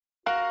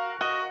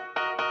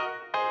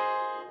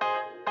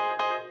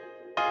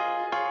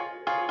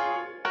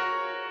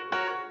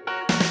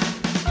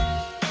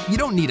You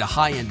don't need a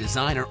high-end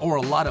designer or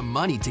a lot of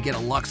money to get a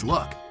luxe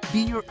look.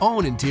 Be your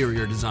own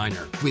interior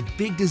designer with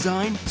big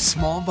design,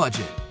 small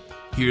budget.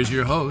 Here's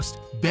your host,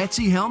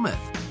 Betsy Helmuth.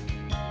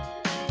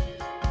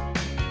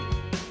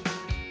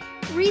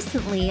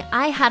 Recently,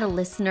 I had a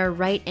listener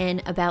write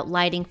in about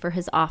lighting for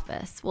his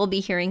office. We'll be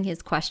hearing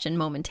his question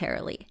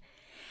momentarily.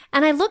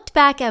 And I looked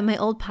back at my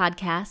old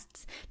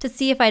podcasts to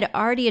see if I'd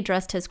already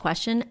addressed his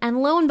question,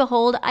 and lo and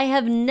behold, I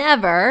have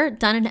never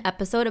done an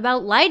episode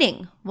about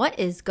lighting. What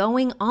is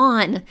going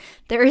on?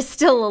 There is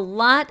still a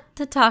lot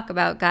to talk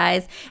about,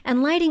 guys,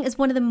 and lighting is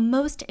one of the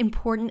most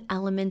important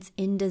elements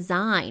in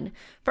design.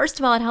 First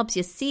of all, it helps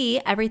you see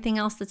everything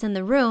else that's in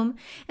the room,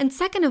 and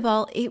second of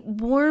all, it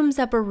warms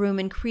up a room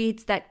and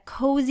creates that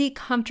cozy,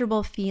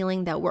 comfortable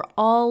feeling that we're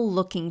all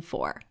looking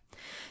for.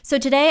 So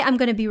today I'm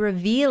going to be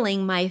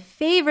revealing my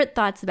favorite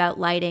thoughts about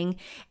lighting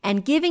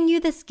and giving you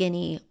the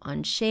skinny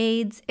on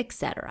shades,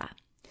 etc.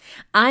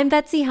 I'm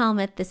Betsy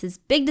Helmuth. This is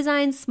Big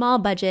Design, Small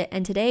Budget,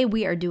 and today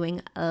we are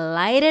doing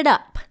Light It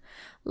Up.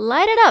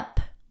 Light it up,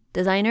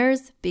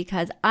 designers,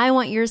 because I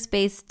want your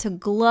space to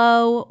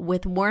glow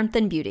with warmth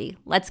and beauty.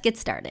 Let's get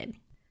started.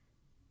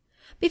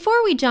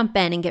 Before we jump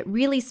in and get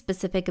really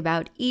specific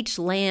about each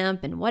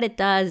lamp and what it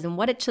does and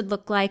what it should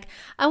look like,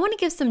 I want to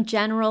give some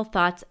general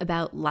thoughts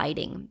about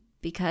lighting,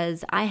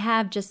 because I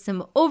have just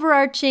some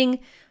overarching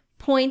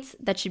points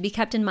that should be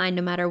kept in mind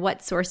no matter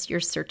what source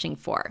you're searching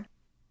for.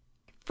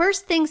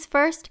 First things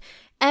first,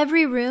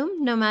 every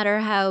room, no matter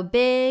how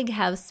big,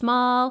 how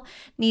small,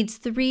 needs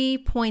 3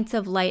 points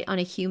of light on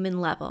a human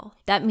level.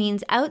 That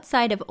means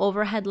outside of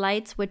overhead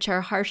lights, which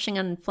are harshing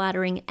and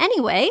unflattering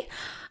anyway,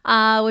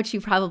 which you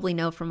probably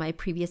know from my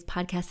previous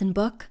podcast and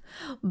book,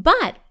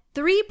 but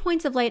 3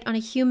 points of light on a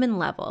human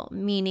level,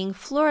 meaning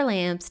floor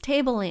lamps,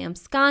 table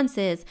lamps,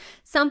 sconces,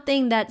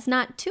 something that's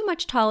not too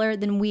much taller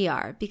than we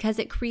are, because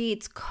it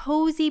creates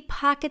cozy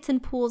pockets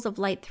and pools of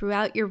light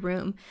throughout your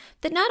room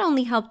that not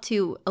only help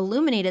to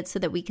illuminate it so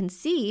that we can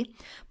see,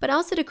 but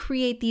also to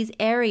create these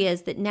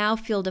areas that now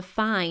feel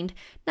defined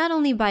not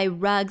only by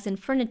rugs and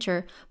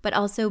furniture, but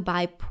also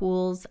by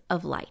pools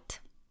of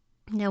light.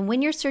 Now,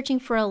 when you're searching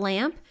for a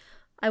lamp,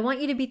 I want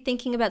you to be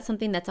thinking about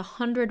something that's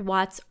 100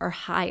 watts or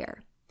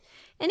higher.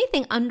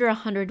 Anything under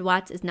 100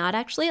 watts is not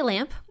actually a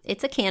lamp,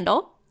 it's a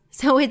candle.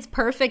 So it's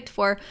perfect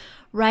for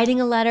writing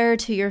a letter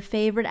to your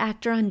favorite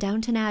actor on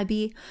Downton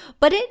Abbey,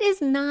 but it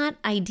is not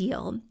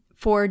ideal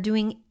for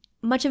doing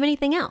much of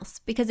anything else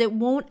because it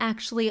won't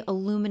actually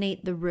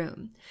illuminate the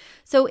room.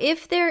 So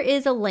if there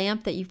is a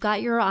lamp that you've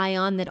got your eye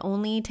on that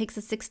only takes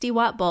a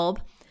 60-watt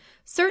bulb,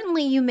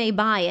 certainly you may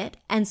buy it,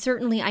 and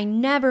certainly I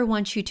never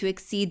want you to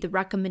exceed the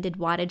recommended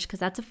wattage because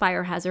that's a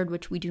fire hazard,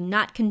 which we do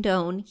not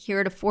condone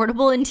here at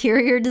Affordable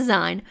Interior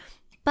Design.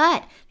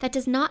 But that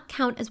does not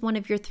count as one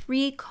of your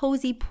 3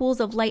 cozy pools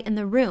of light in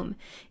the room.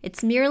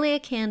 It's merely a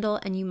candle,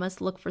 and you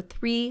must look for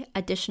 3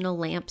 additional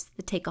lamps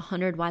that take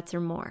 100 watts or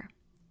more.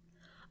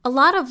 A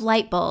lot of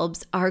light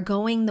bulbs are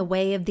going the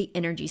way of the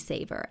energy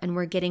saver, and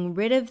we're getting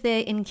rid of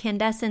the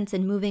incandescence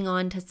and moving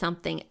on to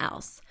something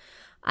else.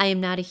 I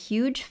am not a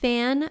huge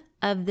fan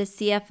of the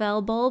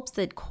CFL bulbs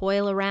that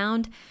coil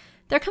around.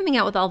 They're coming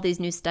out with all these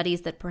new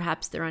studies that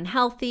perhaps they're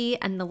unhealthy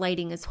and the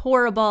lighting is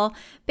horrible.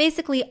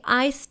 Basically,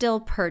 I still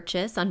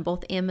purchase on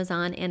both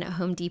Amazon and at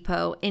Home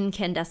Depot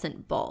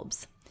incandescent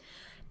bulbs.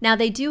 Now,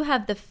 they do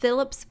have the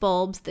Philips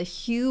bulbs, the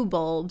hue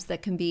bulbs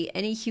that can be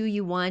any hue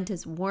you want,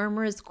 as warm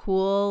or as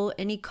cool,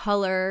 any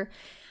color.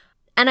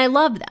 And I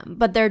love them,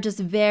 but they're just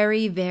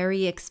very,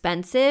 very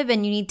expensive,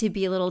 and you need to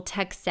be a little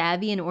tech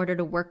savvy in order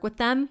to work with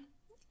them.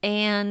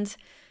 And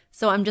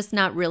so I'm just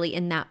not really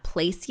in that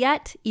place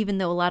yet, even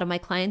though a lot of my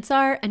clients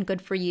are, and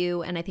good for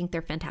you, and I think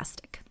they're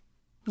fantastic.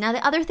 Now,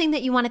 the other thing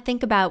that you want to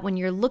think about when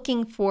you're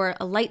looking for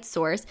a light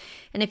source,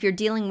 and if you're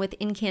dealing with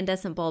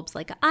incandescent bulbs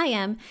like I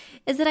am,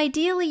 is that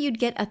ideally you'd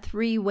get a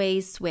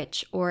 3-way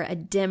switch or a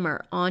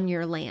dimmer on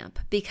your lamp,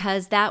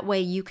 because that way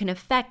you can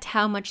affect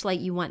how much light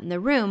you want in the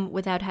room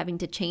without having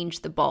to change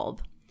the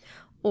bulb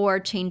or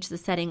change the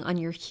setting on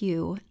your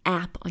Hue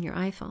app on your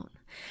iPhone.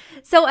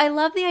 So I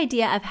love the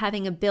idea of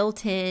having a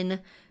built-in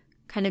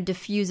kind of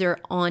diffuser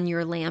on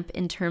your lamp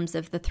in terms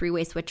of the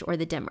 3-way switch or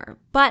the dimmer.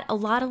 But a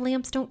lot of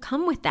lamps don't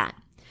come with that.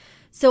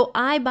 So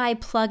I buy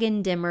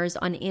plug-in dimmers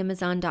on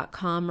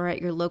Amazon.com or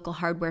at your local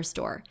hardware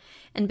store.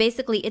 And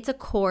basically it's a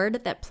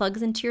cord that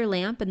plugs into your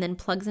lamp and then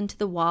plugs into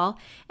the wall,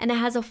 and it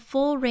has a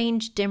full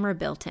range dimmer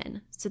built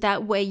in. So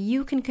that way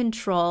you can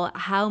control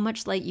how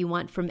much light you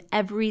want from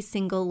every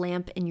single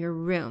lamp in your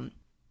room.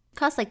 It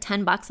costs like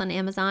 $10 on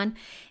Amazon,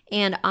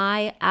 and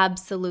I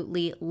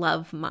absolutely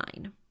love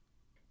mine.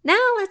 Now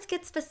let's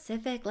get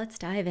specific. Let's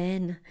dive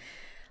in.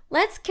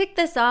 Let's kick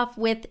this off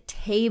with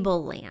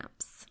table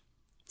lamps.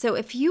 So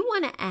if you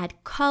want to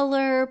add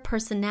color,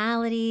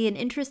 personality, and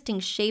interesting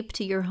shape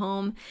to your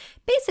home,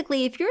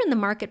 basically if you're in the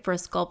market for a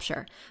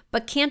sculpture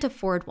but can't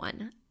afford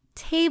one,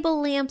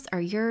 table lamps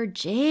are your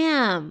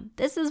jam.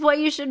 This is what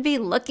you should be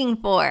looking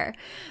for,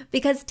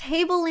 because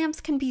table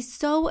lamps can be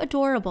so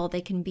adorable.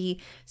 They can be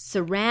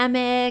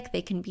ceramic,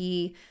 they can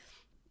be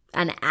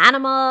an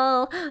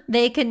animal.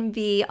 They can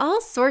be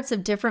all sorts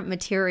of different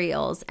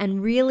materials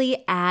and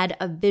really add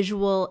a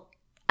visual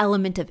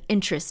element of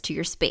interest to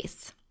your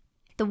space.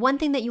 The one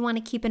thing that you want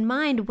to keep in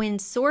mind when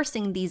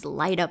sourcing these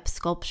light up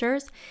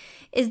sculptures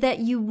is that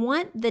you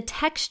want the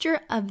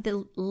texture of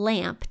the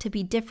lamp to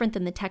be different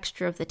than the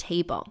texture of the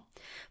table.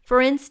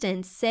 For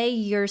instance, say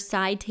your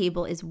side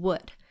table is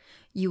wood.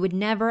 You would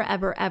never,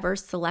 ever, ever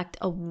select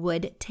a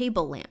wood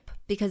table lamp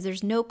because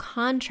there's no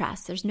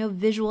contrast. There's no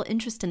visual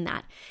interest in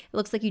that. It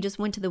looks like you just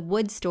went to the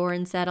wood store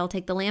and said, "I'll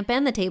take the lamp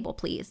and the table,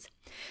 please."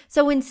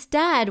 So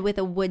instead, with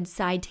a wood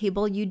side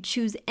table, you'd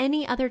choose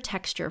any other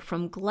texture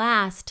from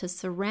glass to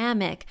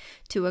ceramic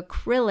to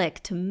acrylic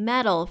to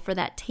metal for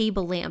that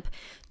table lamp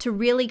to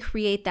really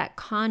create that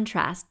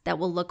contrast that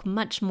will look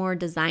much more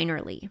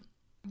designerly.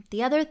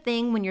 The other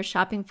thing when you're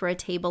shopping for a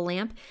table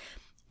lamp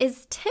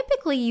is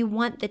typically you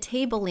want the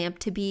table lamp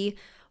to be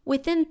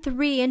within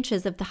 3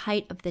 inches of the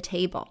height of the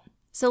table.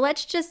 So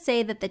let's just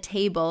say that the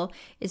table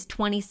is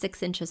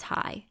 26 inches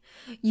high.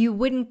 You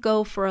wouldn't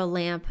go for a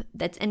lamp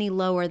that's any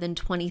lower than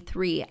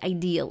 23,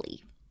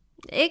 ideally.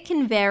 It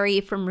can vary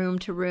from room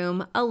to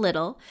room a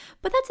little,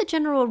 but that's a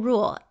general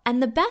rule.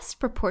 And the best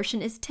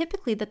proportion is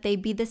typically that they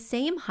be the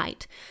same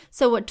height.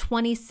 So a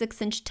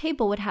 26-inch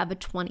table would have a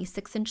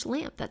 26-inch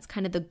lamp. That's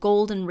kind of the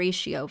golden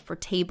ratio for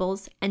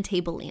tables and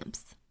table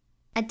lamps.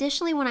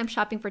 Additionally, when I'm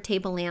shopping for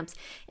table lamps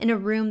in a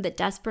room that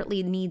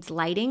desperately needs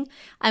lighting,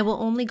 I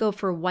will only go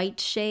for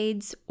white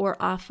shades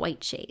or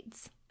off-white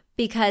shades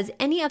because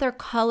any other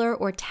color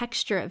or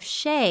texture of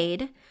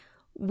shade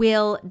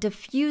will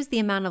diffuse the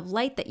amount of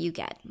light that you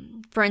get.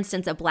 For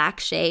instance, a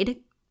black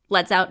shade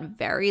lets out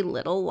very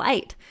little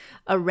light.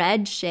 A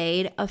red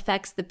shade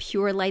affects the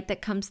pure light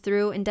that comes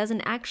through and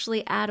doesn't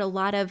actually add a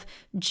lot of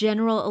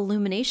general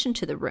illumination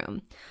to the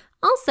room.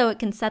 Also, it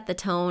can set the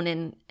tone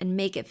and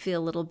make it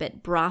feel a little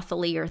bit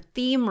brothely or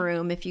theme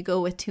room if you go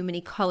with too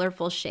many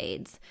colorful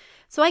shades.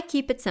 So I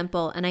keep it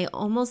simple and I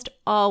almost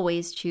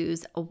always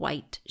choose a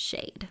white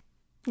shade.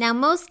 Now,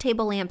 most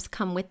table lamps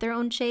come with their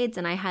own shades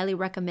and I highly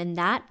recommend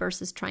that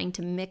versus trying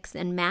to mix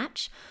and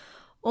match,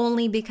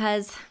 only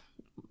because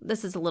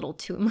this is a little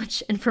too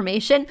much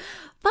information,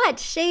 but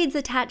shades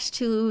attach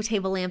to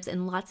table lamps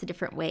in lots of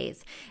different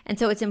ways. And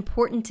so it's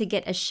important to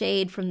get a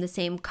shade from the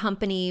same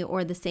company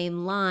or the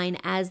same line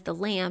as the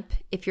lamp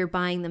if you're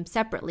buying them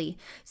separately.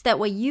 So that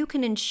way you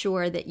can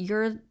ensure that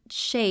your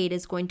shade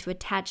is going to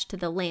attach to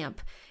the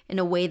lamp in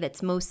a way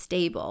that's most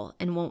stable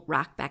and won't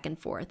rock back and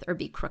forth or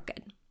be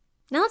crooked.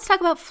 Now let's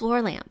talk about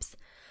floor lamps.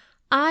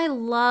 I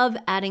love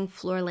adding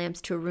floor lamps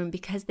to a room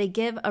because they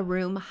give a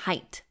room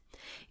height.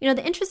 You know,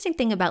 the interesting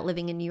thing about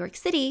living in New York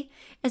City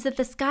is that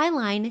the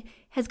skyline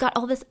has got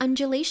all this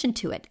undulation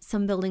to it.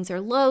 Some buildings are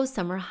low,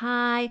 some are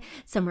high,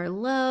 some are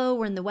low.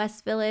 We're in the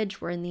West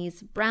Village, we're in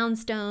these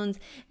brownstones,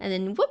 and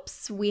then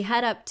whoops, we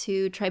head up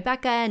to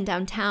Tribeca and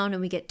downtown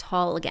and we get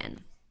tall again.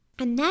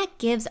 And that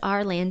gives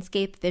our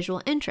landscape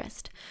visual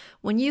interest.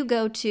 When you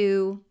go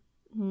to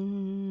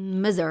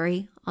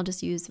Missouri, I'll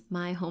just use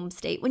my home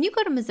state. When you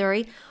go to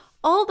Missouri,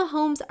 all the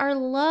homes are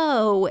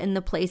low in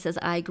the places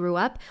I grew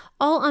up,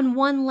 all on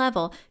one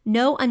level,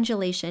 no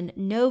undulation,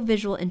 no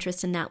visual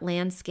interest in that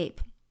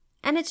landscape.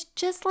 And it's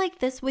just like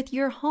this with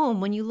your home.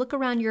 When you look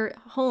around your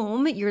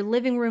home, your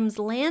living room's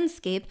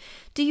landscape,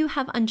 do you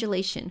have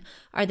undulation?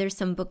 Are there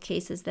some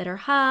bookcases that are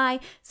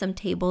high, some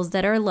tables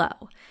that are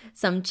low,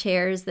 some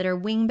chairs that are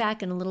wing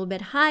back and a little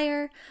bit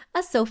higher,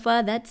 a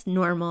sofa that's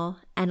normal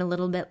and a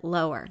little bit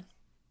lower?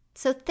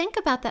 So think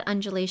about that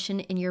undulation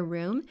in your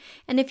room,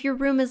 and if your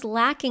room is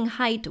lacking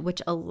height, which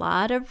a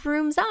lot of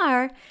rooms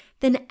are,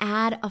 then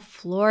add a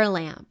floor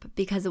lamp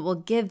because it will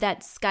give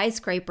that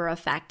skyscraper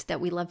effect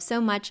that we love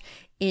so much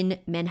in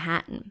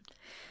Manhattan.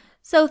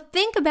 So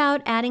think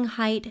about adding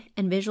height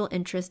and visual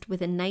interest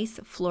with a nice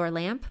floor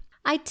lamp.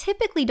 I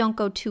typically don't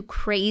go too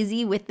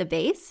crazy with the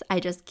base. I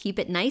just keep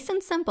it nice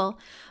and simple.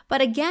 But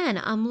again,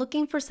 I'm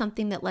looking for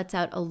something that lets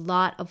out a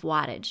lot of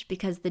wattage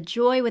because the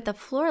joy with a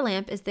floor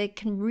lamp is that it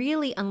can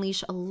really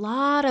unleash a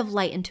lot of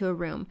light into a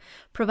room,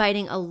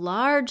 providing a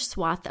large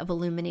swath of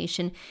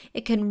illumination.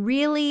 It can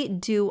really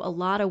do a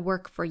lot of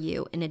work for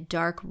you in a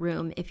dark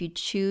room if you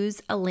choose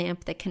a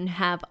lamp that can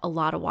have a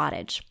lot of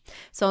wattage.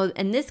 So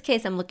in this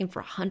case, I'm looking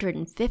for a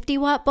 150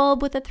 watt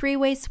bulb with a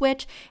 3-way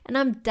switch, and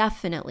I'm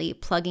definitely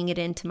plugging it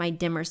into my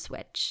dimmer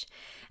switch.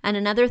 And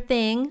another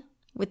thing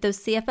with those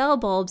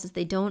CFL bulbs is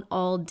they don't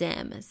all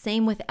dim.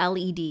 Same with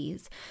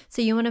LEDs.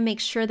 So you want to make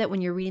sure that when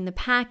you're reading the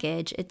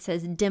package, it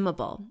says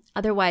dimmable.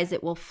 Otherwise,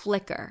 it will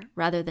flicker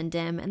rather than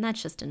dim, and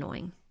that's just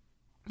annoying.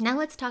 Now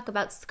let's talk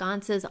about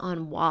sconces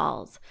on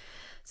walls.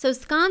 So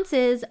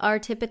sconces are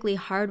typically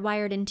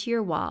hardwired into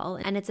your wall,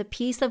 and it's a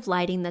piece of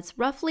lighting that's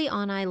roughly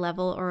on eye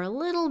level or a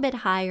little bit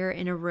higher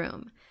in a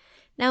room.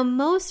 Now,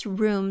 most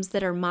rooms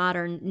that are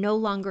modern no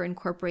longer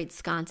incorporate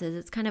sconces.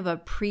 It's kind of a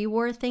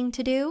pre-war thing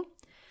to do.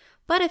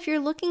 But if you're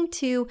looking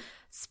to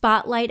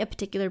spotlight a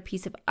particular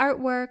piece of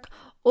artwork,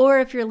 or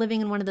if you're living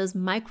in one of those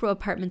micro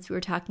apartments we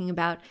were talking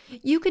about,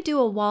 you could do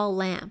a wall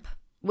lamp.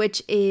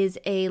 which is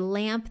a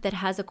lamp that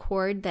has a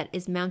cord that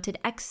is mounted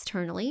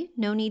externally.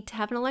 No need to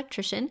have an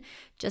electrician,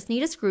 just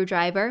need a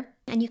screwdriver.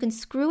 And you can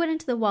screw it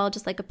into the wall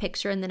just like a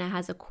picture, and then it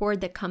has a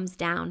cord that comes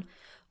down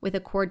with a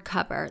cord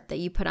cover that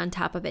you put on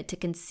top of it to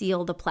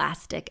conceal the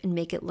plastic and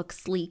make it look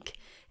sleek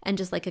and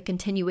just like a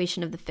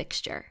continuation of the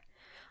fixture.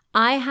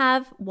 I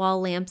have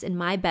wall lamps in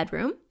my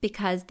bedroom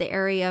because the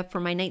area for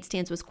my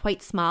nightstands was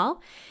quite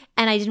small,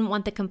 and I didn't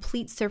want the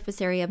complete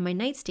surface area of my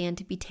nightstand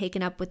to be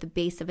taken up with the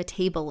base of a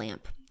table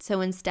lamp. So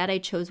instead I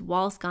chose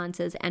wall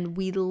sconces, and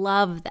we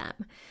love them.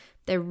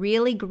 They're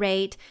really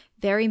great,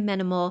 very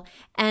minimal,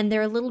 and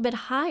they're a little bit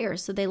higher,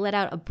 so they let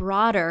out a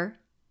broader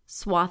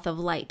swath of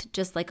light,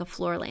 just like a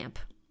floor lamp.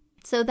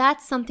 So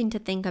that's something to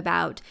think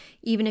about,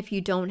 even if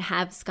you don't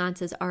have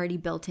sconces already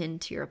built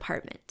into your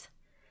apartment.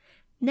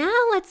 Now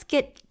let's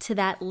get to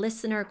that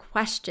listener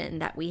question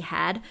that we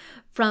had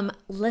from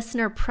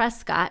listener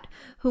Prescott,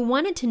 who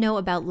wanted to know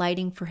about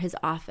lighting for his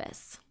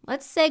office.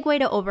 Let's segue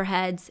to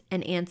overheads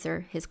and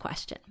answer his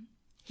question.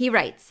 He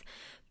writes,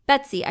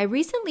 Betsy, I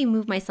recently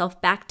moved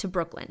myself back to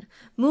Brooklyn.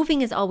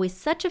 Moving is always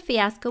such a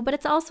fiasco, but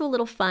it's also a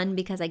little fun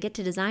because I get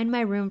to design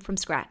my room from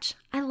scratch.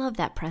 I love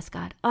that,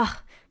 Prescott.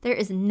 Oh, there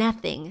is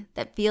nothing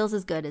that feels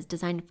as good as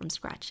designing from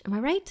scratch. Am I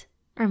right?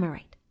 Or am I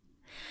right?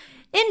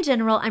 In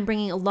general, I'm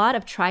bringing a lot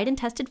of tried and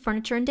tested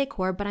furniture and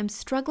decor, but I'm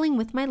struggling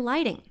with my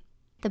lighting.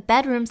 The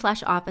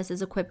bedroom/office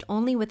is equipped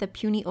only with a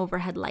puny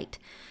overhead light.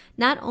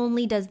 Not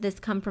only does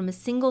this come from a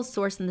single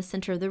source in the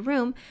center of the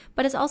room,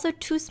 but it's also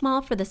too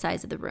small for the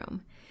size of the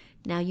room.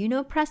 Now you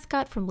know,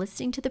 Prescott, from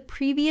listening to the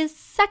previous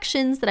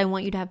sections that I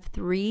want you to have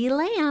 3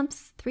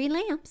 lamps.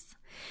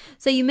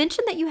 So you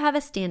mentioned that you have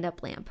a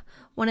stand-up lamp,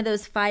 one of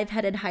those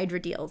 5-headed Hydra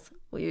deals.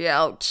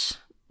 Ouch.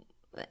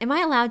 Am I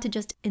allowed to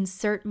just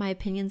insert my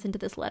opinions into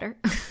this letter?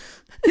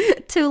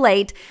 Too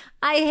late.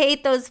 I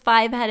hate those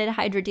 5-headed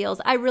Hydra deals.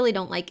 I really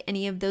don't like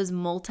any of those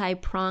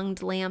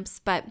multi-pronged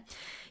lamps, but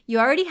you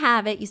already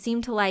have it. You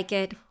seem to like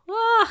it.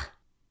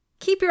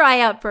 Keep your eye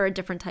out for a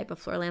different type of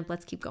floor lamp.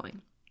 Let's keep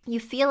going. You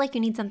feel like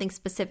you need something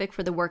specific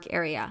for the work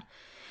area.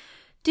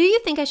 Do you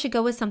think I should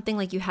go with something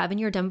like you have in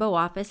your Dumbo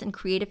office and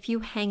create a few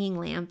hanging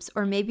lamps,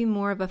 or maybe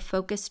more of a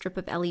focused strip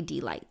of LED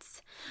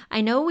lights? I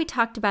know we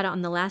talked about it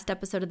on the last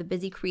episode of The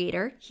Busy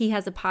Creator. He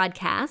has a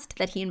podcast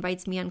that he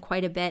invites me on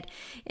quite a bit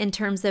in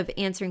terms of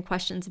answering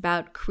questions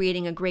about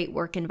creating a great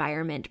work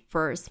environment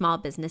for small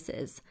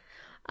businesses.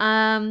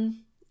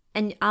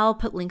 And I'll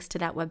put links to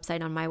that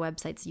website on my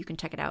website so you can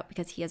check it out,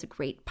 because he has a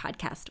great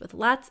podcast with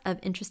lots of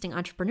interesting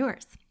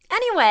entrepreneurs.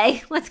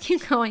 Anyway, let's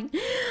keep going.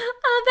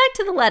 Back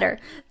to the letter.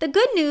 The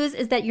good news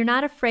is that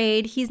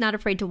he's not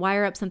afraid to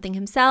wire up something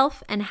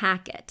himself and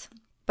hack it.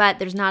 But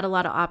there's not a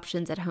lot of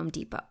options at Home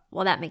Depot.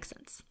 Well, that makes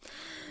sense.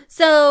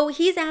 So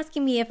he's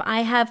asking me if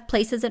I have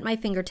places at my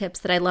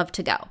fingertips that I love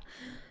to go.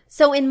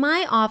 So in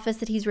my office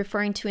that he's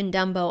referring to in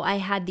Dumbo, I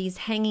had these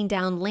hanging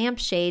down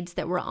lampshades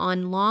that were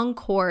on long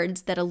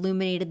cords that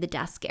illuminated the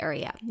desk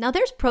area. Now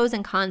there's pros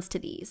and cons to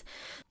these.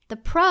 The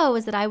pro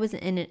is that I was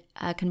in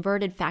a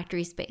converted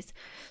factory space.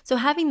 So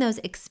having those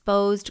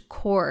exposed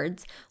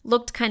cords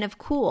looked kind of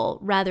cool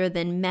rather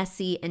than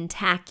messy and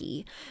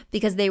tacky,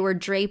 because they were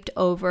draped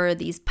over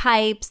these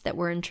pipes that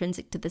were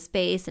intrinsic to the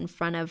space in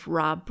front of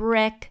raw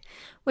brick,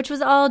 which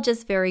was all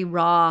just very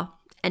raw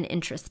and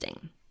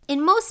interesting.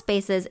 In most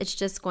spaces, it's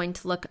just going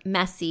to look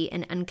messy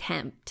and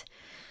unkempt.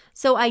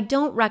 So I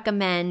don't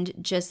recommend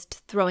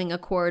just throwing a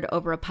cord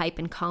over a pipe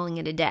and calling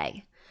it a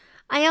day.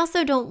 I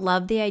also don't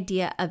love the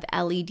idea of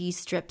LED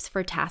strips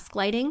for task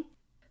lighting.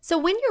 So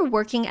when you're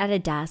working at a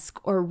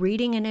desk or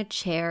reading in a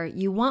chair,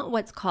 you want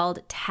what's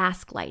called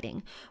task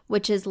lighting,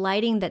 which is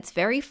lighting that's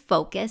very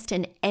focused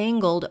and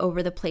angled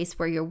over the place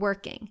where you're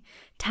working.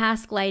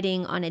 Task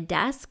lighting on a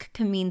desk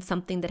can mean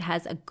something that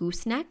has a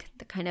gooseneck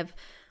that kind of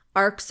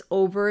arcs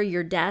over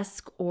your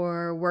desk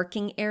or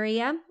working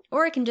area,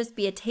 or it can just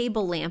be a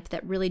table lamp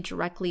that really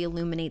directly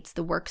illuminates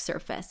the work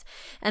surface.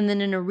 And then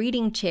in a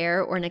reading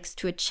chair or next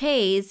to a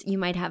chaise, you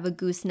might have a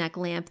gooseneck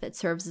lamp that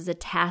serves as a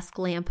task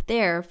lamp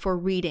there for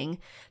reading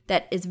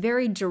that is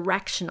very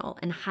directional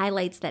and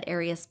highlights that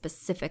area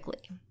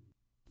specifically.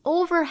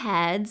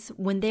 Overheads,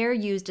 when they're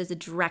used as a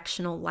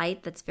directional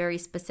light that's very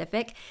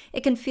specific,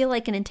 it can feel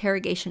like an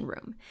interrogation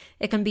room.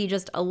 It can be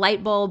just a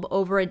light bulb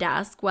over a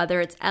desk,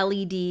 whether it's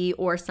LED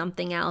or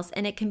something else,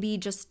 and it can be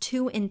just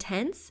too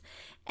intense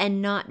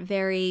and not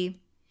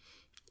very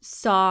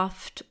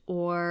soft,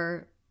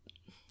 or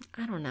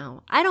I don't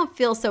know. I don't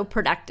feel so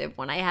productive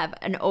when I have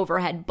an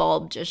overhead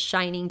bulb just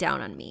shining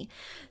down on me.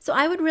 So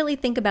I would really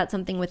think about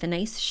something with a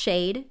nice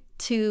shade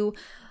to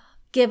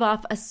give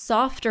off a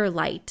softer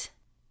light.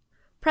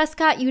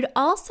 Prescott, you'd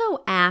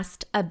also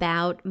asked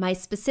about my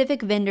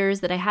specific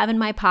vendors that I have in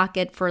my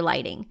pocket for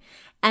lighting.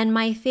 And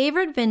my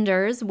favorite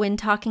vendors when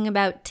talking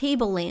about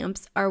table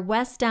lamps are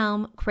West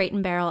Elm, Crate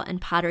and Barrel, and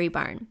Pottery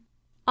Barn.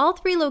 All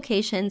 3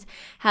 locations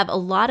have a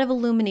lot of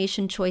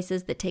illumination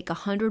choices that take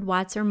 100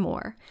 watts or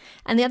more.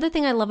 And the other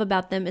thing I love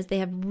about them is they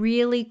have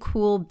really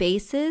cool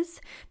bases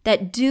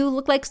that do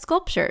look like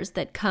sculptures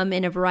that come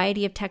in a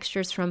variety of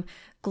textures from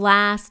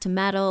glass to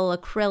metal,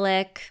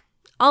 acrylic,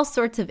 all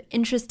sorts of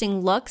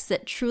interesting looks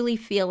that truly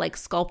feel like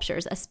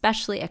sculptures,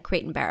 especially at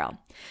Crate & Barrel.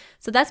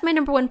 So that's my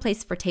number one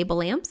place for table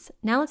lamps.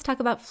 Now let's talk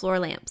about floor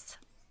lamps.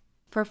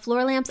 For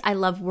floor lamps, I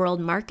love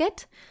World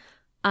Market.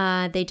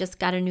 They just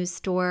got a new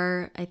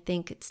store. I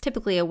think it's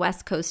typically a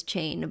West Coast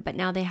chain, but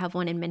now they have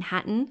one in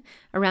Manhattan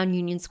around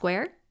Union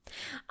Square.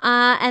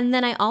 And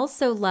then I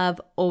also love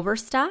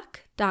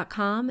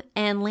Overstock.com,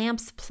 and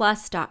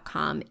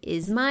LampsPlus.com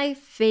is my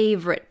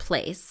favorite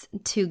place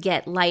to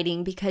get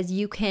lighting because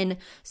you can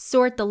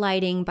sort the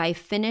lighting by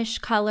finish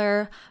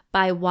color,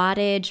 by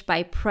wattage,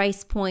 by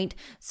price point.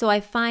 So I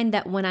find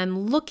that when I'm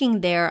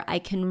looking there, I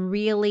can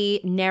really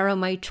narrow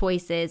my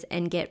choices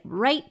and get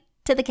right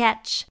to the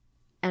catch.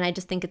 And I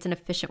just think it's an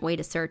efficient way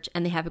to search,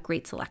 and they have a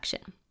great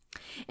selection.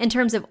 In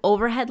terms of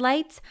overhead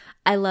lights,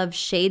 I love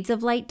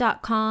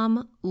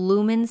shadesoflight.com,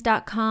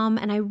 lumens.com,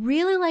 and I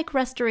really like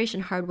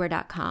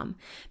restorationhardware.com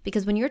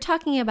because when you're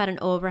talking about an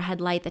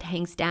overhead light that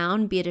hangs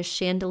down, be it a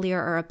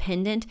chandelier or a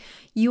pendant,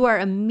 you are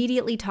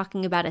immediately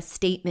talking about a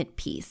statement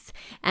piece.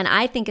 And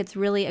I think it's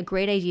really a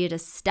great idea to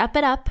step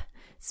it up,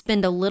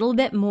 spend a little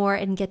bit more,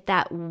 and get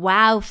that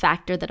wow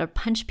factor that'll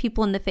punch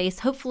people in the face,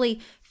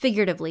 hopefully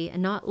figuratively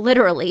and not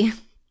literally,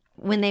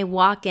 when they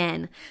walk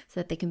in, so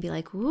that they can be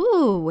like,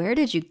 ooh, where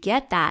did you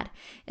get that?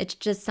 It's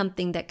just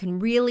something that can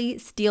really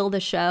steal the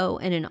show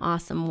in an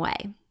awesome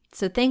way.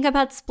 So think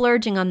about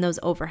splurging on those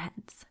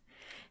overheads.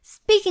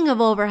 Speaking of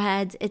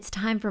overheads, it's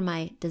time for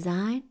my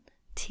Design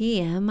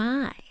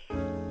TMI.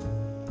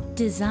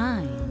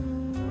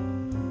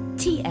 Design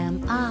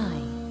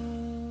TMI.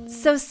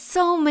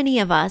 So many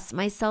of us,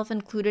 myself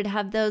included,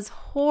 have those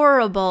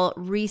horrible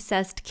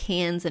recessed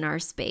cans in our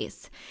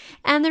space.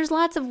 And there's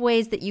lots of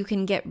ways that you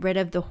can get rid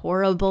of the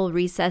horrible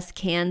recessed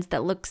cans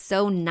that look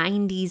so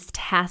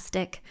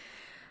 90s-tastic.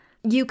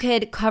 You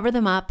could cover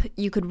them up,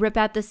 you could rip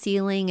out the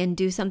ceiling and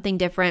do something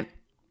different.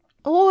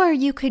 Or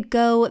you could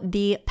go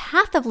the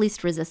path of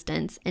least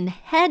resistance and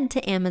head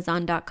to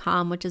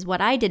Amazon.com, which is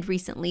what I did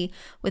recently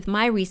with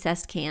my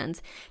recessed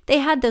cans. They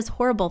had those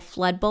horrible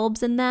flood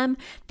bulbs in them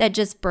that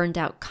just burned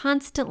out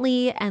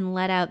constantly and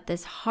let out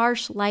this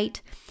harsh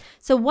light.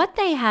 So what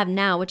they have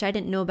now, which I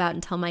didn't know about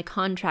until my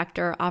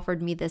contractor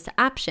offered me this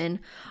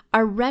option,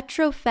 are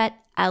retrofit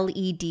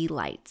LED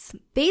lights.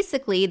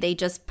 Basically, they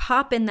just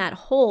pop in that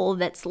hole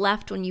that's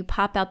left when you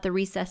pop out the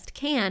recessed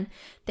can.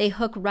 They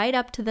hook right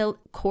up to the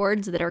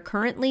cords that are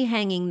currently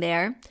hanging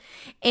there,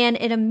 and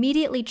it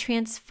immediately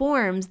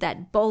transforms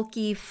that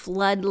bulky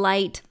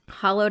floodlight,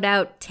 hollowed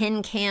out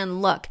tin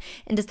can look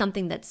into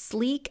something that's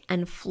sleek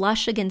and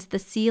flush against the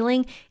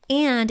ceiling.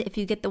 And if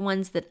you get the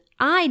ones that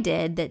I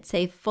did that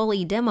say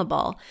fully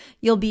dimmable,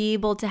 you'll be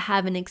able to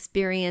have an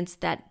experience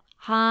that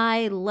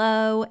high,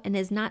 low, and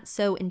is not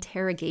so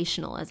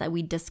interrogational as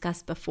we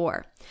discussed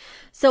before.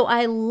 So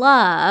I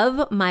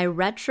love my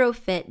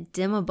retrofit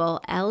dimmable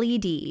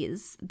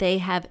LEDs. They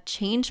have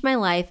changed my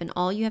life, and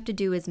all you have to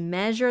do is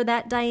measure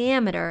that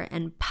diameter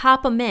and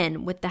pop them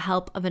in with the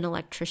help of an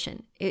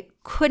electrician.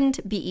 It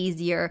couldn't be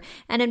easier.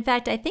 And in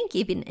fact, I think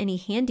even any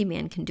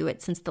handyman can do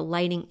it since the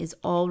lighting is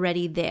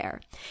already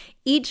there.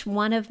 Each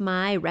one of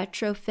my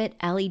retrofit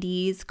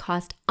LEDs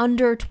cost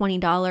under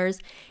 $20,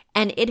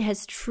 and it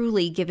has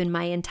truly given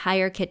my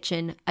entire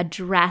kitchen a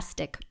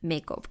drastic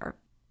makeover.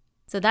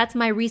 So that's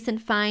my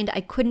recent find.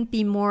 I couldn't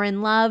be more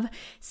in love.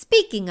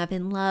 Speaking of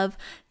in love,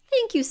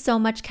 thank you so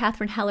much,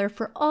 Catherine Heller,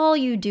 for all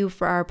you do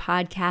for our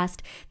podcast.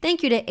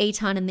 Thank you to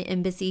Aton and the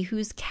Embassy,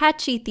 whose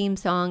catchy theme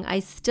song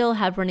I still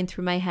have running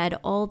through my head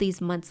all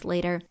these months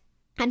later.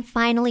 And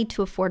finally,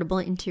 to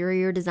Affordable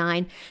Interior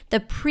Design,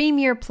 the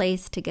premier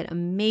place to get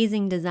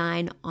amazing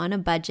design on a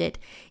budget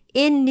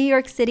in New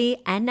York City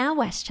and now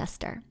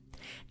Westchester.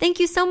 Thank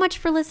you so much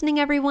for listening,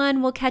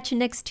 everyone. We'll catch you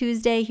next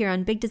Tuesday here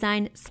on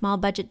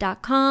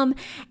BigDesignSmallBudget.com.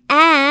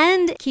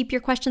 And keep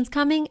your questions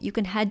coming. You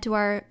can head to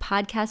our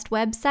podcast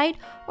website,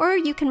 or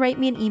you can write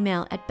me an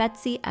email at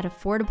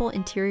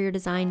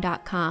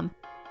betsy@affordableinteriordesign.com.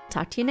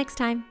 Talk to you next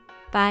time.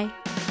 Bye.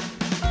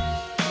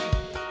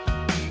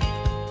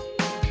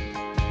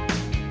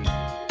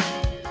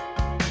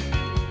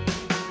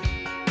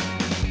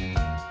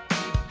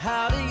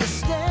 How do you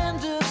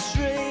stand up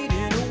straight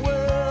in a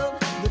world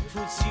that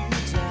puts you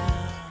down?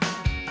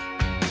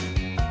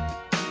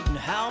 And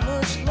how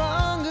much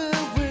longer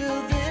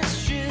will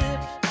this ship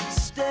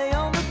stay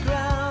on the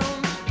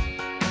ground?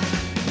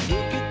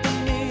 Look at the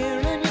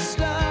mirror and you're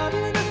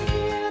starting to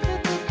fear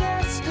that the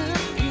best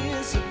of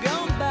years have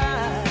gone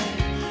by,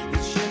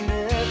 that you're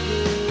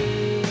never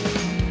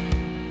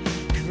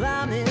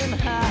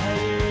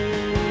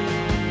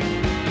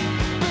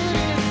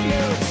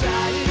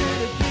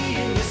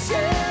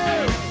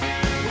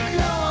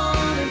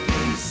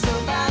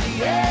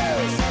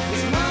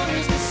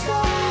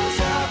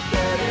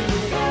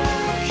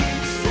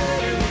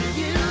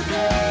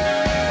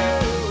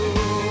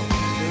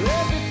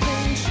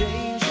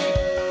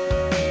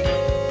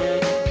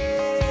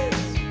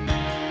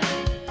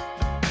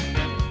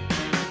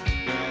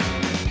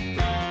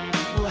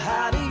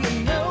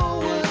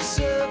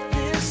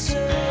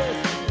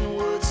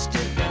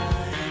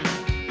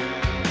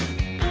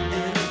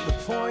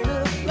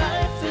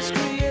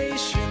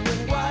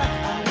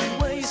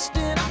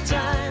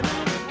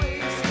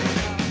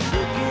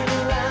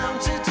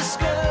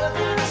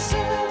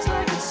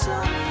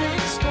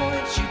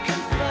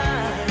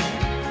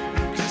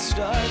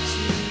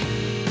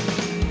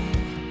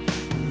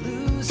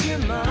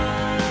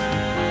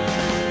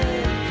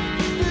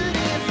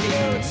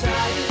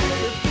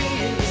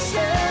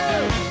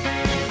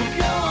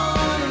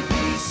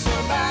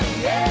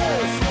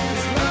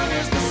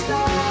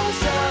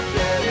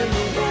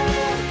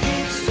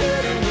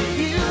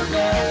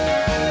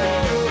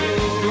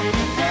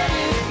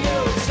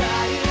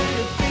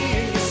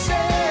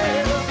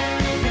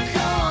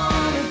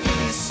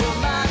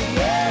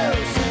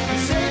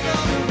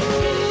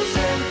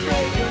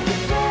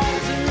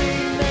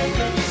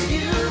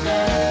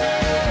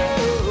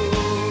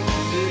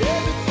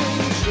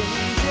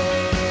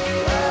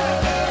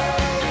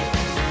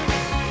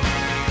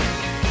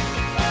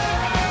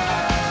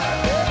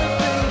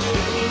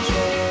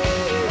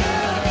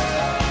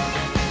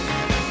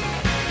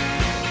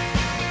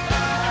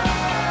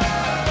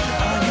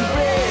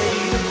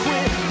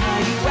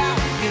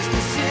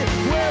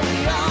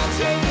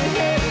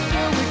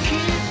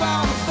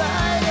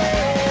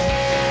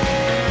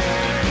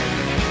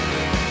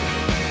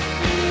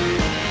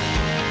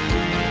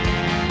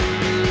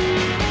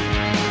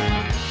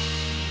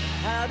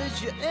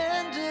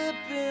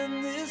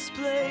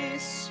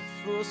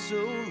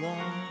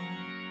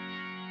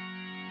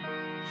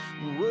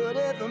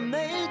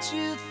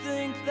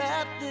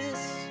that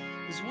this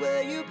is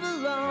where you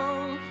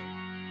belong.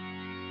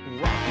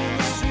 Walking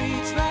the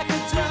streets like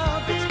a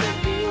dog.